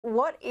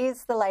What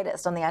is the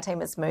latest on the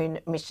Artemis moon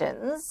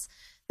missions?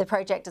 The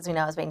project, as we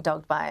know, has been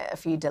dogged by a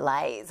few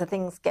delays. Are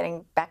things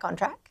getting back on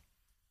track?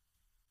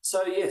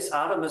 So yes,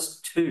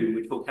 Artemis II,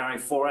 which will carry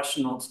 4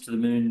 astronauts to the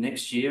moon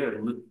next year,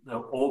 an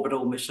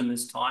orbital mission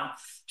this time,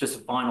 just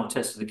a final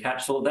test of the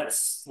capsule. That's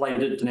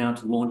slated now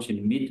to launch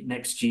in mid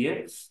next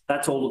year.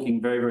 That's all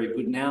looking very, very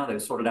good now.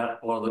 They've sorted out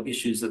a lot of the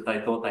issues that they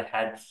thought they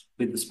had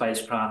with the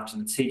spacecraft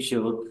and its heat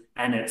shield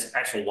and its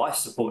actual life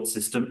support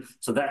system.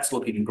 So that's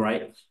looking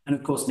great. And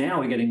of course, now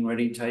we're getting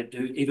ready to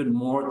do even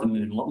more at the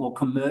moon. A lot more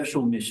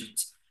commercial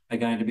missions are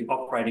going to be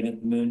operating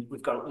at the moon.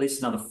 We've got at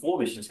least another 4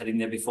 missions heading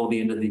there before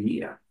the end of the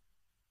year.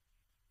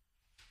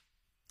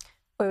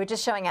 We were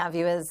just showing our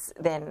viewers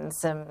then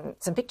some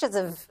pictures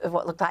of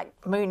what looked like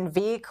moon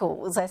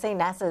vehicles. I see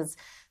NASA's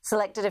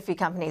selected a few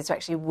companies to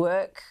actually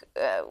work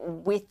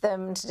with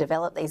them to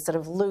develop these sort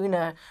of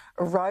lunar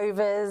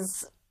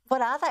rovers.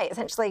 What are they?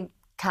 Essentially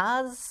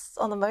cars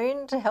on the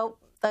moon to help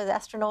those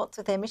astronauts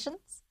with their missions?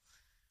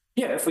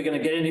 Yeah, if we're going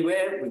to get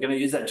anywhere, we're going to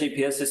use that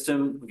GPS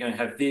system. We're going to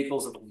have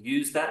vehicles that will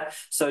use that.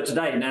 So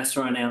today,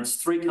 NASA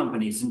announced 3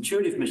 companies: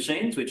 Intuitive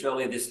Machines, which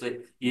earlier this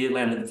year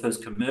landed the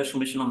first commercial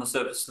mission on the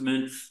surface of the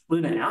moon;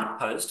 Lunar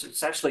Outpost,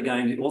 it's actually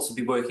going to also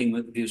be working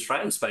with the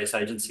Australian Space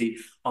Agency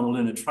on the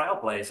Lunar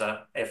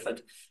Trailblazer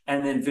effort;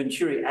 and then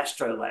Venturi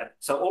Astrolab.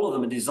 So all of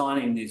them are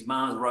designing these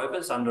Mars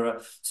rovers under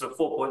a sort of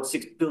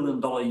 $4.6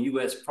 billion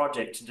US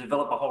project to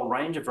develop a whole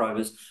range of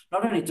rovers,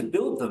 not only to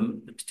build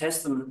them, but to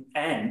test them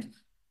and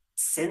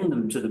send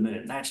them to the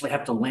moon. They actually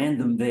have to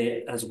land them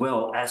there as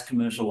well as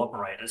commercial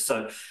operators.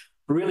 So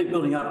we're really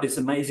building up this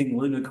amazing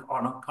lunar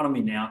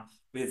economy now,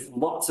 with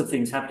lots of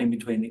things happening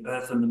between the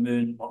Earth and the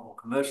moon, a lot more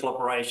commercial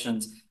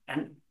operations,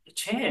 and a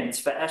chance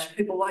for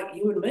people like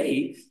you and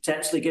me to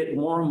actually get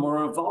more and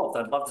more involved.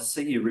 I'd love to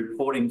see you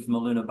reporting from a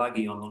lunar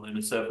buggy on the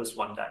lunar surface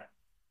one day.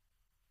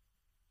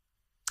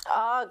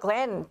 Oh,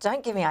 Glen,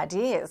 don't give me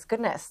ideas.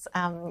 Goodness,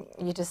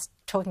 you're just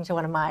talking to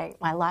one of my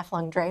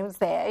lifelong dreams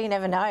there. You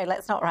never know.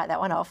 Let's not write that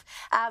one off.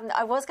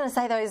 I was going to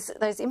say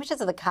those images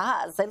of the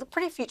cars, they look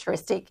pretty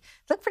futuristic.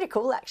 They look pretty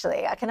cool,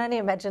 actually. I can only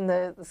imagine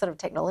the sort of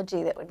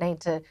technology that would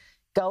need to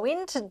go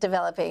into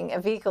developing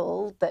a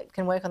vehicle that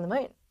can work on the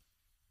moon.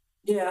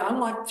 Yeah,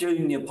 unlike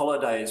during the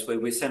Apollo days where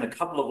we sent a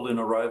couple of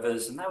lunar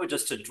rovers and they were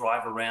just to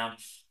drive around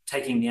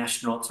taking the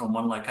astronauts from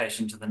one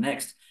location to the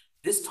next,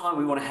 this time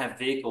we want to have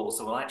vehicles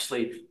that will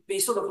actually be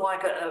sort of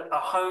like a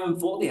home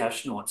for the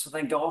astronauts. So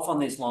they go off on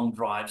these long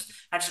drives,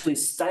 actually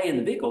stay in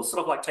the vehicle,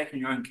 sort of like taking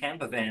your own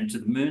camper van to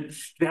the moon, to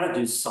be able to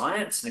do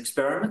science and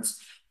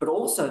experiments. But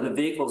also the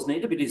vehicles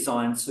need to be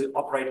designed to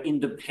operate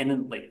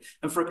independently.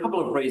 And for a couple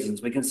of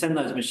reasons. We can send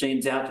those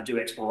machines out to do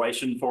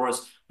exploration for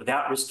us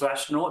without risk to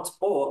astronauts,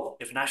 or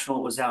if an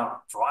astronaut was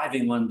out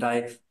driving one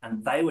day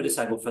and they were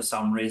disabled for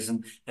some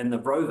reason, then the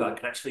rover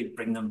could actually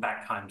bring them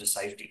back home to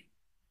safety.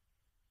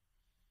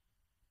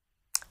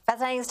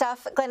 Fascinating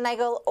stuff. Glen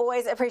Nagle,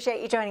 always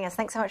appreciate you joining us.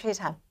 Thanks so much for your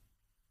time.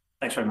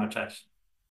 Thanks very much, Ash.